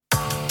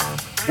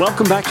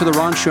Welcome back to the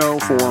Ron Show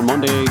for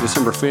Monday,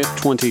 December 5th,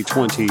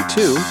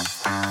 2022.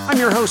 I'm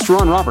your host,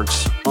 Ron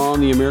Roberts,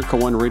 on the America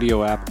One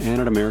Radio app and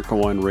at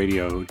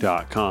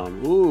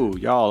AmericaOneRadio.com. Ooh,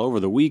 y'all, over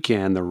the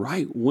weekend, the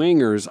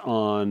right-wingers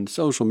on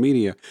social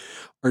media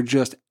are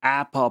just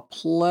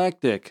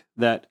apoplectic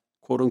that,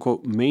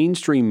 quote-unquote,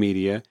 mainstream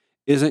media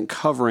isn't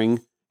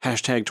covering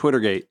hashtag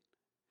Twittergate.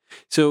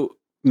 So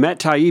Matt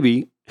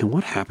Taibbi, and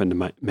what happened to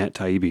Matt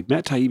Taibbi?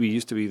 Matt Taibbi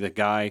used to be the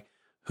guy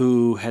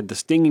who had the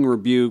stinging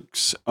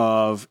rebukes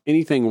of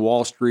anything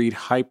Wall Street,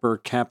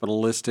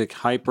 hyper-capitalistic,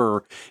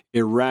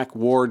 hyper-Iraq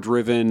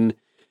war-driven,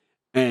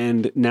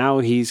 and now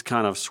he's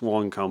kind of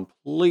swung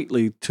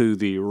completely to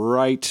the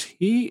right.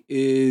 He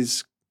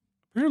is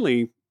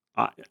apparently,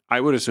 I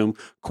would assume,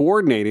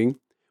 coordinating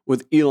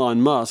with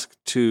Elon Musk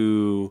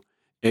to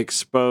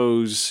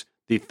expose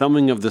the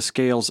thumbing of the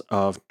scales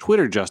of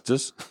Twitter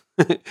justice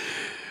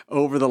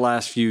over the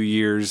last few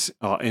years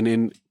and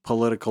in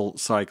political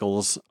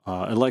cycles,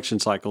 election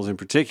cycles in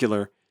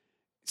particular.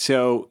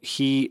 So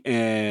he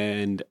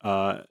and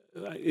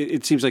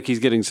it seems like he's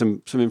getting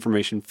some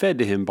information fed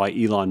to him by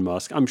Elon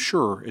Musk. I'm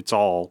sure it's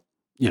all,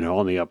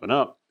 on the up and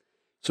up.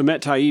 So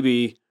Matt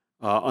Taibbi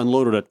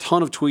unloaded a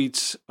ton of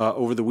tweets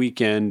over the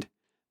weekend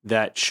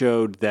that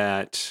showed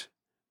that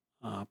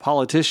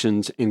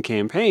politicians in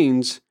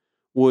campaigns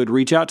would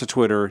reach out to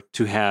Twitter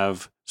to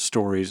have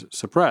stories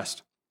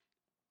suppressed.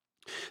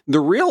 The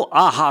real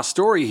aha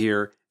story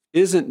here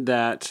isn't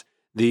that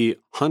the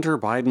Hunter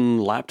Biden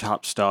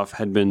laptop stuff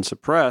had been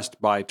suppressed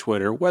by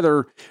Twitter,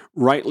 whether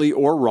rightly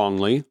or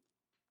wrongly.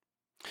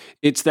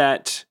 It's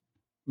that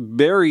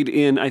buried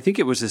in, I think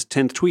it was his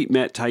 10th tweet,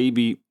 Matt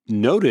Taibbi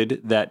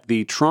noted that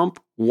the Trump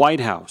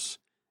White House,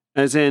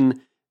 as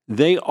in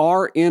they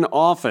are in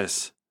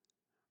office,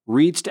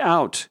 reached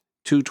out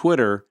to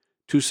Twitter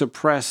to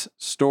suppress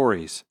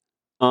stories.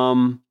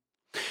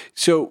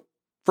 So,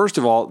 first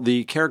of all,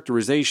 the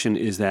characterization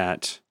is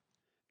that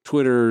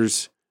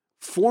Twitter's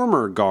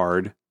former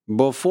guard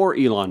before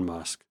Elon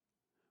Musk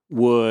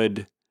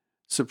would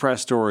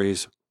suppress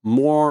stories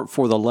more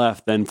for the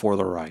left than for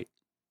the right.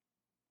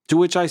 To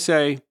which I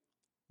say,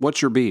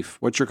 what's your beef?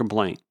 What's your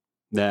complaint?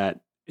 That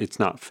it's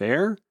not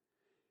fair?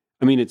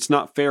 I mean, it's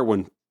not fair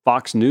when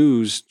Fox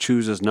News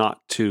chooses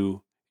not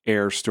to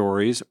air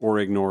stories or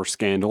ignore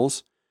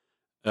scandals.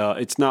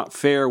 It's not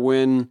fair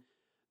when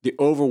the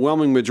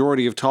overwhelming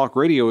majority of talk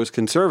radio is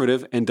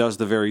conservative and does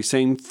the very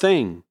same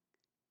thing.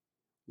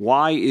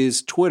 Why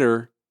is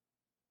Twitter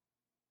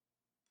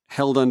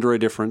held under a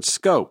different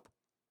scope?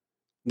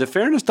 The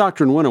fairness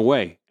doctrine went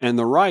away, and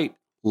the right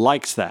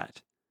likes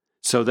that,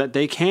 so that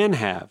they can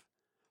have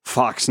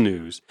Fox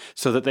News,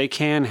 so that they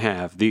can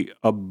have the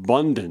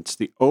abundance,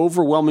 the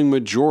overwhelming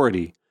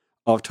majority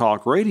of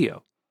talk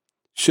radio.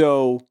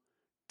 So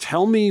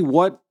tell me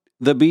what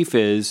the beef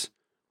is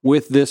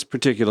with this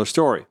particular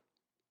story.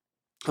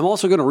 I'm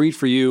also going to read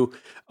for you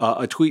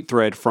a tweet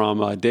thread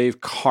from Dave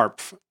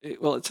Karp.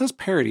 Well, it says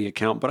parody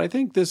account, but I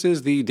think this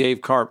is the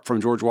Dave Karp from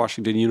George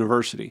Washington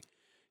University.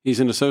 He's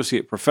an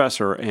associate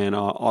professor and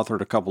authored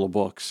a couple of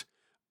books,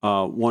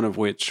 one of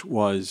which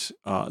was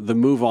The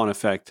Move On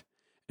Effect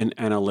and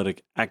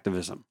Analytic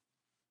Activism.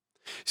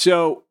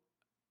 So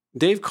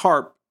Dave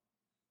Karp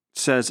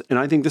says, and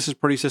I think this is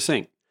pretty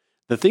succinct,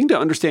 the thing to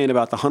understand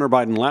about the Hunter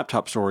Biden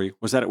laptop story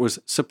was that it was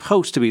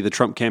supposed to be the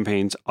Trump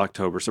campaign's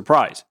October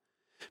surprise.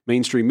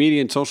 Mainstream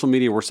media and social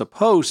media were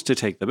supposed to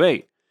take the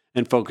bait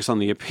and focus on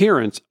the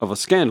appearance of a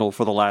scandal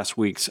for the last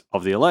weeks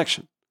of the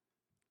election.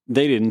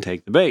 They didn't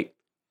take the bait.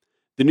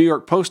 The New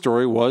York Post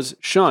story was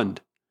shunned.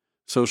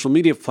 Social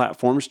media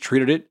platforms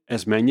treated it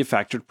as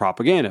manufactured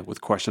propaganda with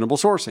questionable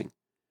sourcing.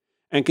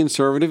 And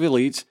conservative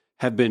elites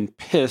have been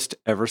pissed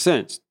ever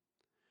since.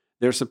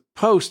 They're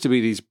supposed to be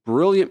these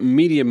brilliant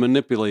media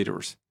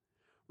manipulators.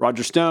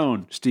 Roger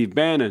Stone, Steve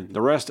Bannon, the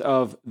rest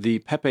of the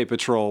Pepe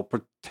Patrol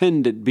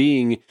pretended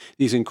being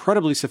these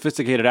incredibly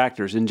sophisticated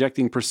actors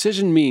injecting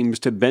precision memes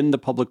to bend the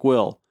public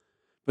will,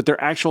 but they're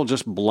actual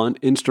just blunt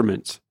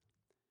instruments.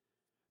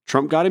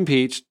 Trump got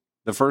impeached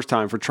the first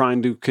time for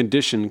trying to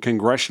condition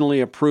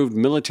congressionally approved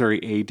military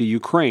aid to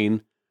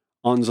Ukraine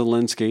on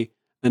Zelensky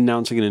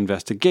announcing an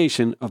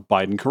investigation of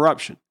Biden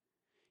corruption.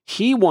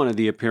 He wanted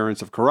the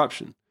appearance of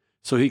corruption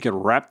so he could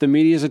wrap the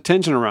media's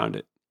attention around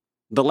it.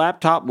 The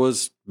laptop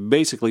was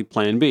basically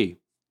plan B.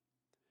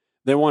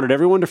 They wanted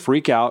everyone to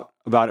freak out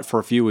about it for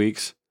a few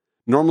weeks.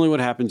 Normally what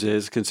happens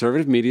is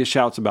conservative media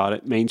shouts about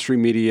it,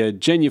 mainstream media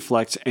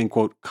genuflects and,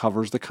 quote,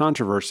 covers the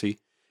controversy,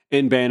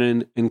 and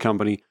Bannon and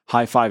company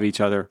high-five each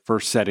other for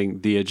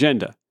setting the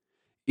agenda.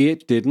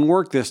 It didn't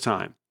work this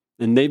time,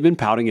 and they've been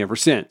pouting ever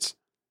since.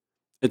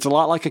 It's a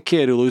lot like a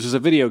kid who loses a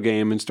video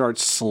game and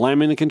starts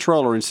slamming the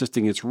controller,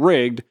 insisting it's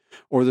rigged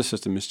or the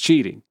system is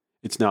cheating.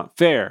 It's not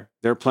fair.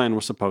 Their plan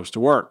was supposed to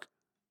work.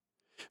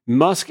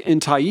 Musk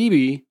and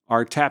Taibbi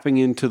are tapping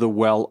into the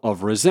well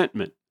of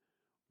resentment.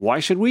 Why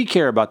should we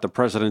care about the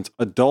president's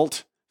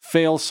adult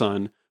fail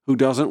son who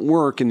doesn't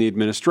work in the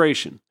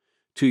administration?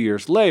 2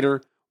 years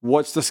later,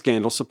 what's the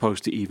scandal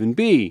supposed to even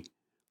be?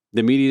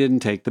 The media didn't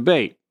take the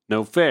bait.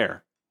 No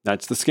fair.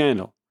 That's the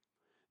scandal.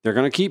 They're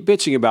going to keep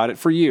bitching about it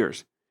for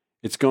years.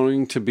 It's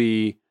going to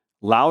be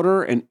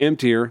louder and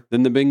emptier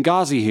than the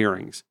Benghazi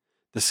hearings.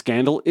 The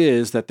scandal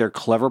is that their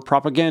clever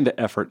propaganda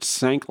effort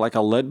sank like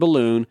a lead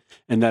balloon,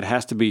 and that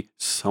has to be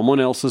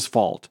someone else's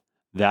fault.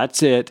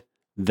 That's it.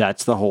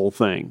 That's the whole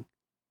thing.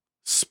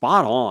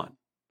 Spot on.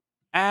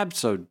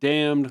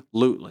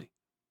 Abso-damned-lutely.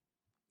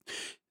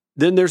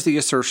 Then there's the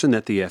assertion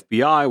that the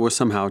FBI was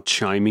somehow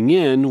chiming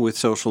in with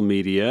social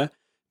media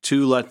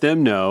to let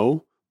them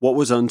know what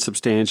was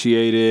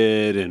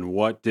unsubstantiated and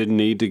what didn't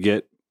need to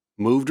get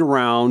moved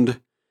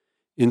around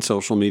in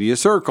social media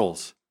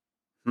circles.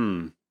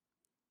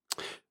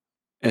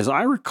 As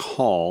I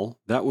recall,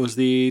 that was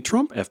the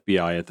Trump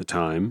FBI at the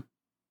time,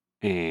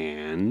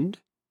 and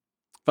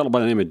a fellow by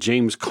the name of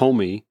James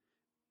Comey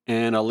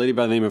and a lady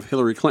by the name of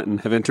Hillary Clinton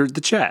have entered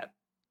the chat.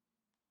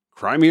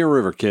 Cry me a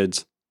river,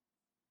 kids.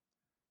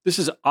 This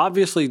is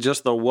obviously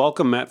just the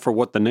welcome mat for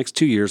what the next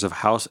 2 years of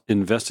House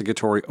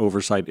investigatory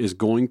oversight is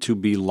going to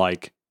be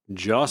like.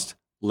 Just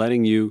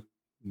letting you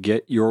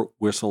get your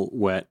whistle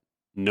wet,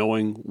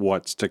 knowing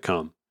what's to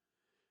come.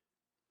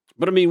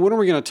 But I mean, when are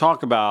we going to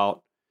talk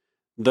about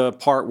the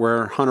part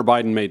where Hunter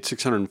Biden made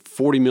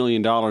 $640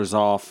 million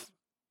off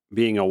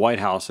being a White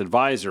House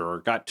advisor, or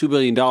got $2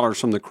 billion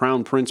from the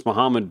Crown Prince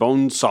Mohammed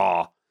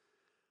Bonesaw,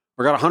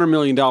 or got $100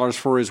 million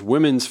for his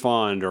women's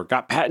fund, or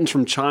got patents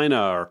from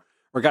China,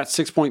 or got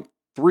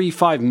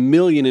 $6.35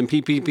 million in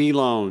PPP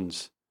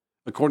loans,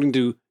 according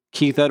to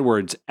Keith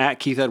Edwards, at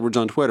Keith Edwards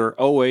on Twitter.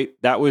 Oh,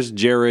 wait, that was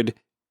Jared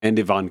and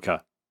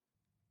Ivanka.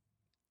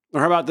 Or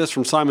how about this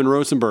from Simon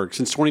Rosenberg?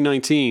 Since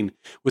 2019,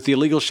 with the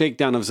illegal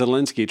shakedown of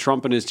Zelensky,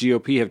 Trump and his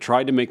GOP have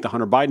tried to make the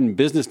Hunter Biden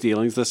business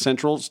dealings the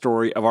central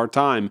story of our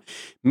time.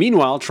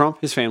 Meanwhile, Trump,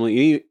 his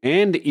family,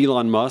 and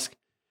Elon Musk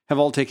have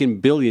all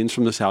taken billions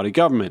from the Saudi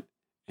government.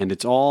 And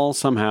it's all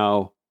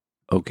somehow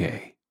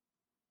okay.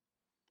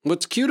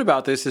 What's cute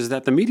about this is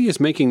that the media is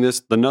making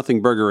this the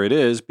nothing burger it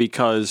is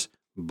because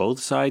both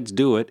sides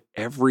do it.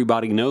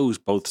 Everybody knows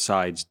both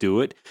sides do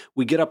it.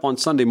 We get up on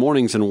Sunday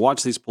mornings and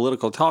watch these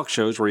political talk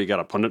shows where you got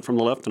a pundit from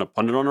the left and a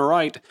pundit on the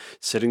right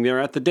sitting there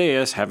at the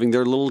dais having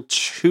their little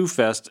chew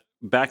fest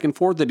back and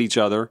forth at each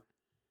other.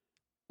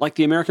 Like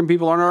the American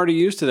people aren't already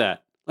used to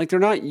that. Like they're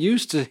not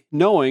used to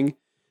knowing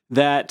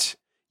that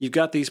you've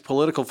got these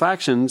political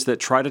factions that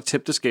try to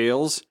tip the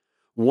scales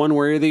one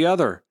way or the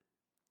other.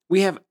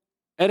 We have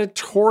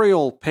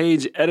editorial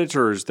page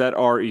editors that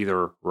are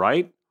either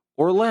right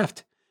or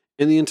left.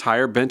 And the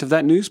entire bent of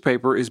that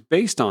newspaper is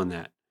based on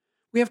that.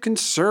 We have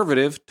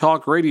conservative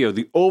talk radio.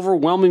 The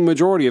overwhelming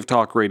majority of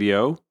talk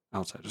radio,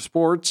 outside of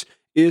sports,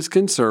 is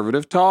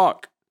conservative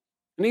talk.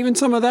 And even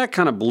some of that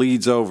kind of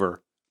bleeds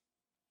over.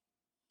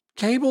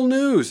 Cable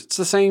news, it's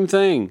the same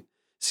thing.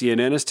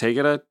 CNN has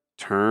taken a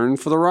turn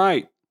for the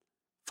right.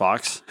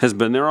 Fox has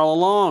been there all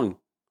along.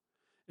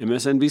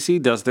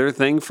 MSNBC does their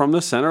thing from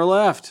the center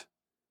left.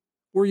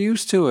 We're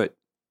used to it.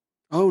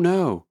 Oh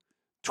no.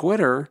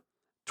 Twitter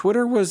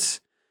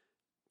was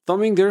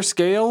thumbing their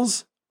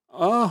scales?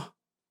 Oh.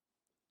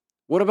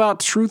 What about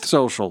Truth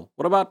Social?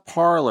 What about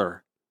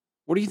Parler?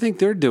 What do you think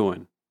they're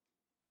doing?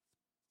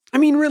 I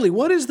mean, really,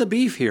 what is the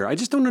beef here? I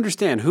just don't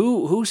understand.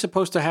 Who's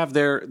supposed to have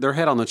their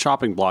head on the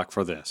chopping block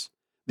for this?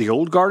 The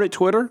old guard at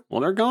Twitter? Well,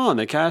 they're gone.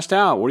 They cashed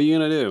out. What are you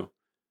going to do?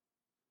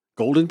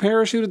 Golden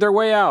parachuted their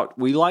way out.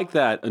 We like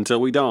that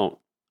until we don't.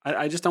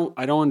 I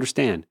don't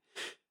understand.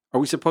 Are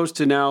we supposed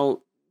to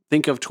now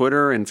think of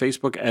Twitter and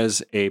Facebook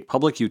as a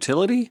public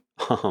utility?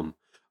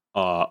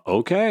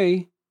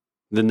 Okay.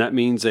 Then that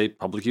means a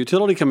public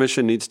utility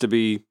commission needs to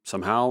be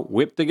somehow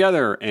whipped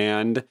together.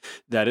 And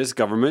that is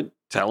government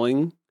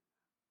telling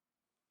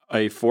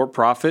a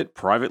for-profit,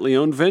 privately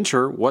owned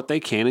venture what they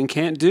can and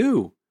can't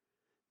do.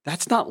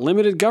 That's not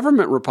limited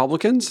government,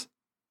 Republicans.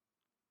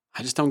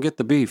 I just don't get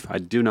the beef. I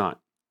do not.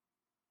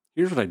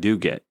 Here's what I do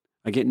get.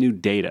 I get new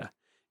data.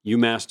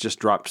 UMass just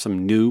dropped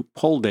some new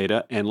poll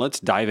data, and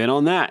let's dive in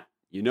on that.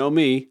 You know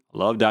me, I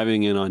love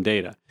diving in on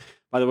data.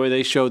 By the way,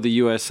 they showed the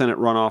U.S. Senate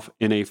runoff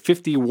in a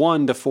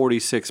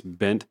 51-46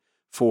 bent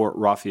for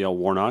Raphael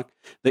Warnock.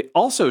 They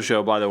also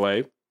show, by the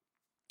way,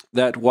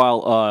 that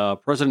while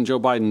President Joe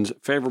Biden's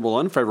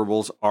favorable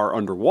unfavorables are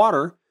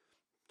underwater,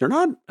 they're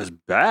not as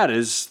bad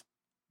as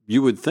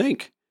you would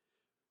think.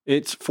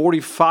 It's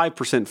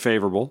 45%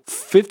 favorable,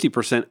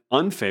 50%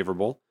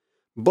 unfavorable,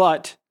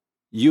 but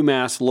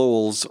UMass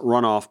Lowell's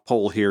runoff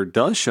poll here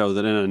does show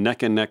that in a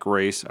neck-and-neck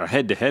race, a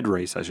head-to-head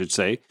race, I should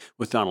say,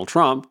 with Donald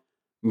Trump,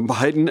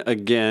 Biden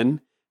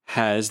again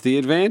has the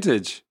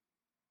advantage.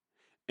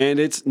 And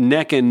it's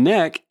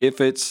neck-and-neck if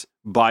it's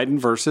Biden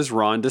versus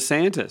Ron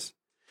DeSantis.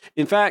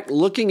 In fact,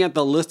 looking at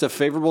the list of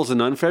favorables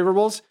and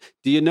unfavorables,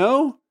 do you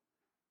know?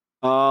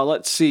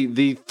 Let's see,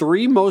 the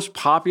three most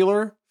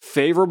popular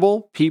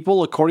favorable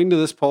people according to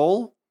this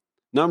poll.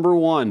 Number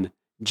 1,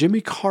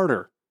 Jimmy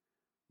Carter.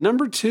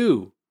 Number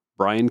 2,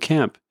 Brian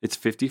Kemp. It's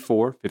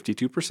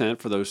 52%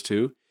 for those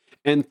two.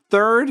 And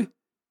third,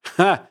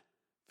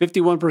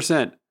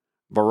 51%,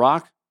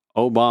 Barack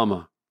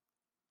Obama.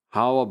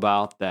 How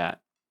about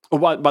that? Oh,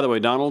 by the way,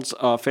 Donald's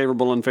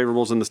favorable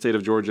unfavorables in the state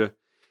of Georgia.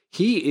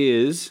 He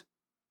is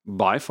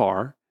by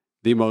far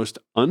the most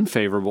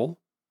unfavorable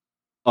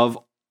of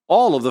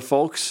all of the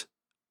folks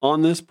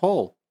on this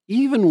poll,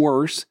 even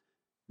worse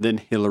than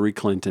Hillary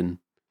Clinton.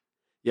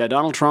 Yeah,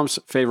 Donald Trump's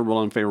favorable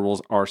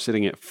unfavorables are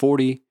sitting at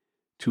 40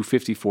 to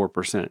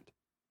 54%.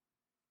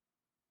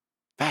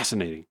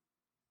 Fascinating.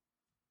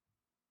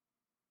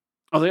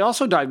 Oh, they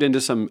also dived into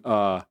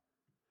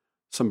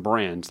some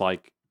brands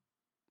like,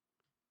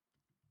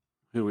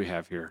 who do we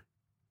have here?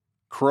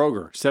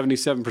 Kroger,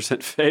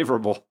 77%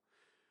 favorable.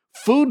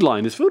 Food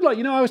Line. Is Food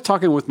Line, I was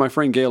talking with my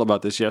friend Gail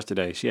about this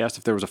yesterday. She asked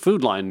if there was a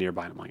Food Line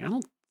nearby. I'm like, I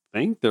don't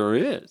think there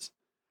is.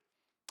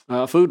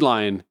 Food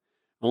Line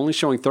only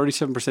showing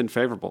 37%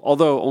 favorable,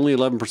 although only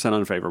 11%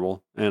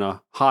 unfavorable, and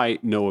a high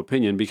no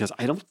opinion because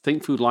I don't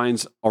think Food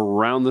Line's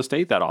around the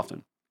state that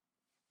often.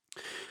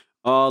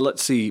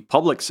 Let's see.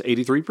 Publix,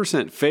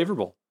 83%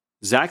 favorable.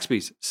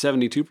 Zaxby's,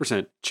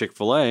 72%.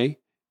 Chick-fil-A,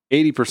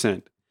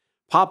 80%.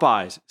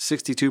 Popeyes,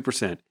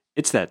 62%.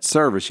 It's that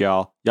service,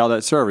 y'all.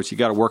 That service, you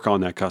got to work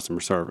on that customer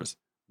service.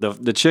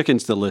 The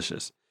chicken's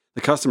delicious.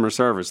 The customer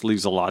service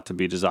leaves a lot to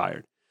be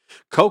desired.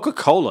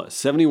 Coca-Cola,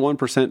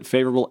 71%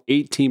 favorable,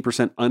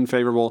 18%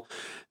 unfavorable.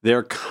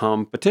 Their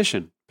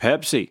competition,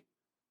 Pepsi.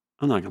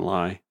 I'm not going to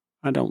lie.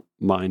 I don't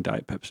mind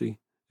Diet Pepsi.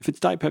 If it's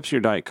Diet Pepsi or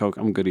Diet Coke,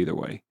 I'm good either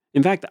way.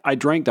 In fact, I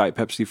drank Diet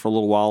Pepsi for a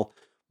little while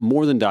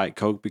more than Diet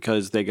Coke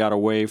because they got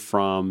away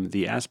from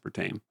the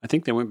aspartame. I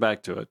think they went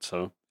back to it,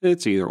 so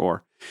it's either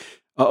or.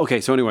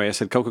 Okay, so anyway, I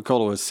said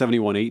Coca-Cola was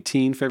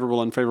 71-18,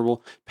 favorable,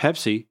 unfavorable.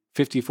 Pepsi,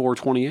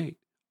 54-28.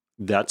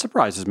 That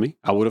surprises me.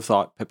 I would have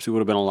thought Pepsi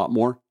would have been a lot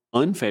more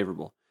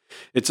unfavorable.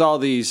 It's all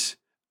these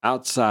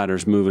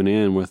outsiders moving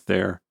in with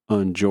their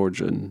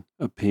un-Georgian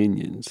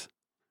opinions.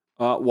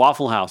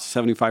 Waffle House,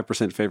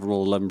 75%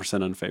 favorable,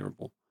 11%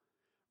 unfavorable.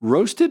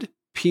 Roasted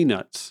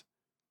peanuts.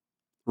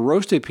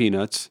 Roasted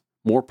peanuts,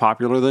 more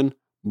popular than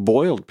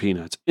boiled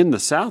peanuts. In the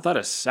South, that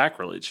is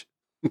sacrilege.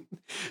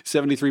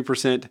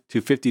 73%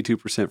 to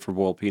 52% for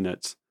boiled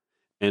peanuts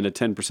and a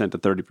 10% to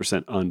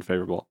 30%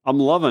 unfavorable. I'm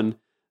loving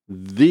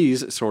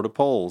these sort of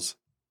polls.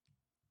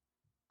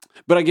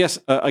 But I guess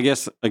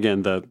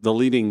again, the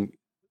leading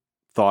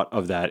thought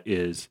of that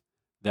is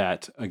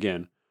that,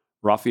 again,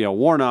 Raphael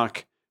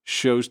Warnock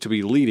shows to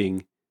be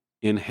leading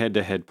in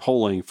head-to-head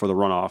polling for the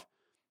runoff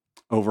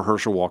over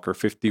Herschel Walker,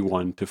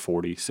 51 to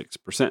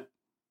 46%.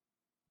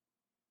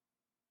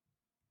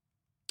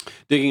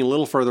 Digging a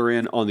little further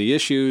in on the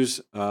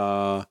issues,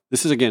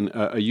 this is, again,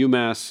 a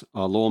UMass,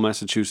 Lowell,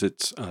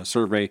 Massachusetts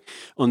survey.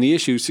 On the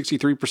issue,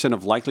 63%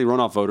 of likely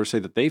runoff voters say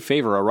that they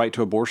favor a right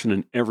to abortion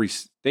in every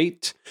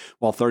state,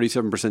 while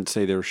 37%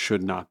 say there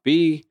should not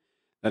be.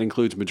 That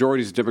includes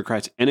majorities of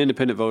Democrats and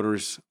independent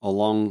voters,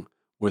 along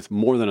with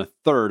more than a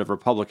third of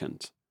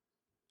Republicans.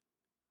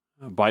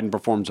 Biden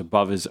performs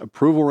above his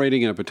approval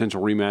rating in a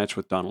potential rematch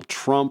with Donald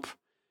Trump.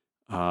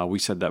 We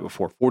said that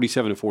before.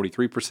 47 to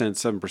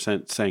 43%,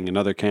 7% saying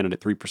another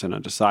candidate, 3%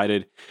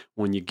 undecided.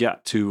 When you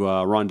get to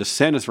Ron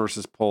DeSantis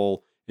versus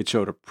poll, it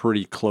showed a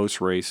pretty close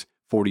race,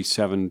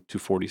 47 to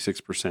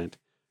 46%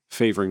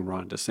 favoring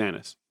Ron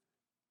DeSantis.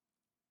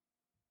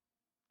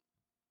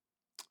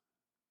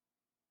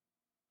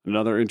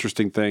 Another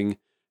interesting thing,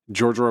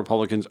 Georgia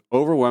Republicans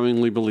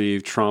overwhelmingly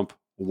believe Trump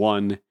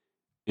won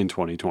in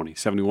 2020.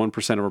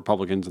 71% of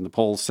Republicans in the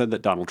polls said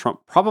that Donald Trump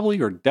probably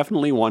or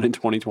definitely won in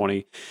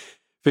 2020.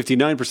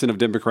 59% of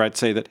Democrats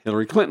say that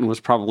Hillary Clinton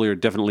was probably or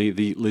definitely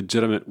the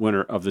legitimate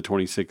winner of the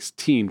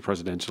 2016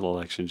 presidential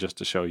election, just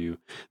to show you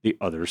the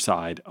other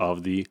side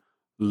of the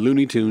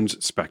Looney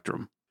Tunes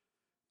spectrum.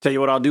 Tell you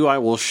what I'll do, I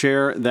will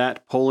share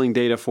that polling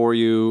data for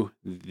you,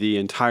 the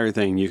entire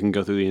thing. You can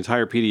go through the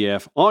entire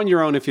PDF on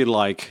your own if you'd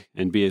like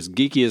and be as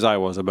geeky as I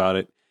was about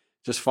it.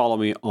 Just follow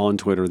me on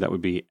Twitter. That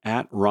would be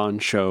at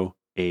RonShowATL.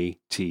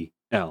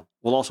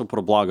 We'll also put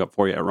a blog up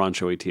for you at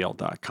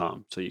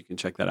RonShowATL.com, so you can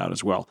check that out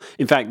as well.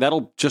 In fact,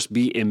 that'll just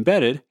be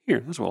embedded. Here,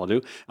 that's what I'll do.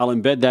 I'll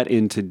embed that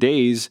in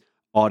today's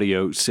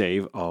audio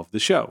save of the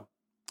show.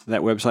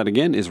 That website,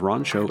 again, is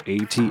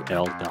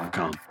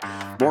RonShowATL.com.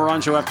 More Ron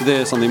Show after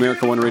this on the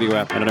America One Radio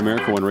app and at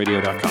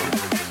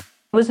AmericaOneRadio.com.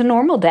 It was a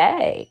normal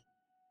day.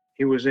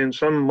 He was in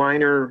some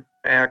minor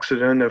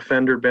accident, a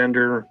fender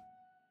bender.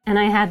 And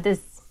I had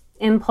this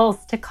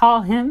impulse to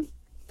call him,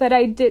 but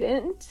I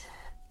didn't,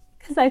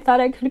 because I thought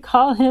I could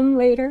call him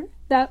later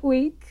that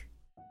week.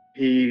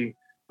 He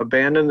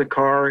abandoned the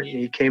car,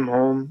 he came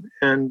home,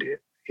 and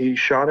he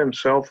shot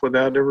himself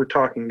without ever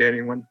talking to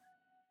anyone.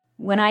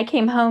 When I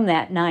came home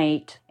that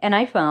night and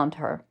I found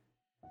her,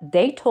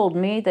 they told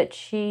me that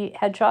she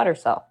had shot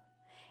herself,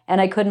 and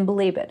I couldn't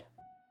believe it.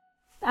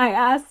 I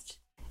asked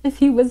if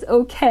he was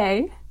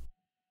okay.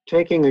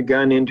 Taking a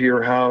gun into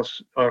your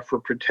house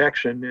for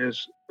protection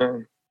is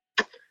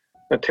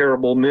a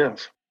terrible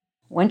myth.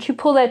 Once you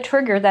pull that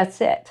trigger,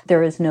 that's it.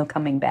 There is no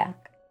coming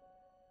back.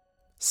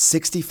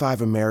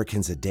 65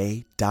 Americans a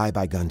day die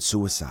by gun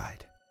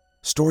suicide.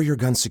 Store your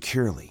gun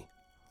securely,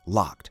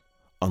 locked,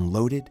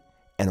 unloaded,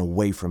 and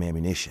away from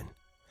ammunition.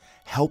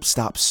 Help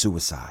stop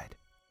suicide.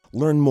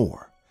 Learn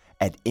more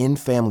at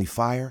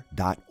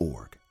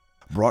endfamilyfire.org.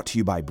 Brought to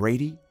you by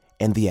Brady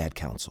and the Ad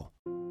Council.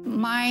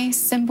 My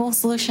simple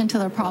solution to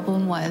the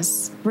problem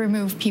was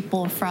remove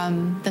people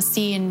from the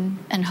scene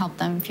and help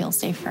them feel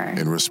safer.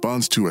 In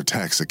response to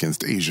attacks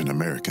against Asian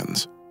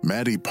Americans,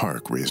 Maddie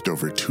Park raised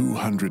over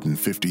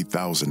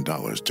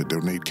 $250,000 to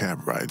donate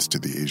cab rides to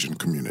the Asian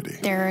community.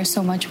 There is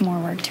so much more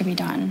work to be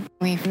done.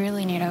 We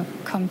really need to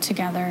come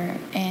together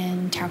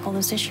and tackle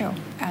this issue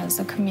as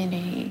a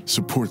community.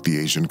 Support the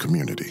Asian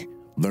community.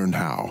 Learn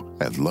how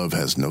at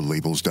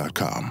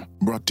lovehasnolabels.com.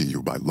 Brought to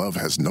you by Love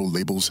Has No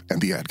Labels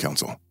and the Ad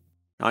Council.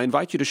 I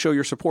invite you to show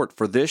your support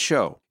for this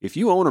show. If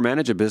you own or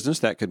manage a business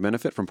that could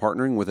benefit from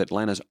partnering with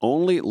Atlanta's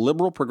only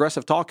liberal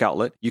progressive talk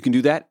outlet, you can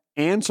do that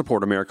and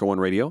support America One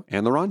Radio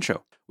and The Ron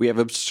Show. We have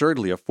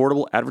absurdly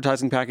affordable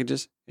advertising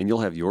packages, and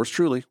you'll have yours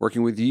truly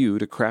working with you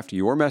to craft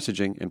your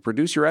messaging and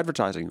produce your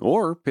advertising,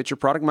 or pitch your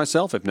product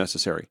myself if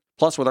necessary.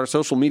 Plus, with our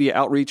social media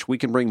outreach, we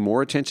can bring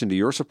more attention to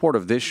your support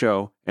of this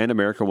show and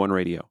America One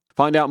Radio.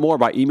 Find out more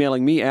by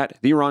emailing me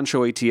at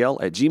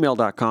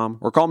theronshow@gmail.com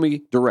or call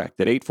me direct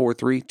at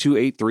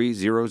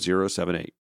 843-283-0078.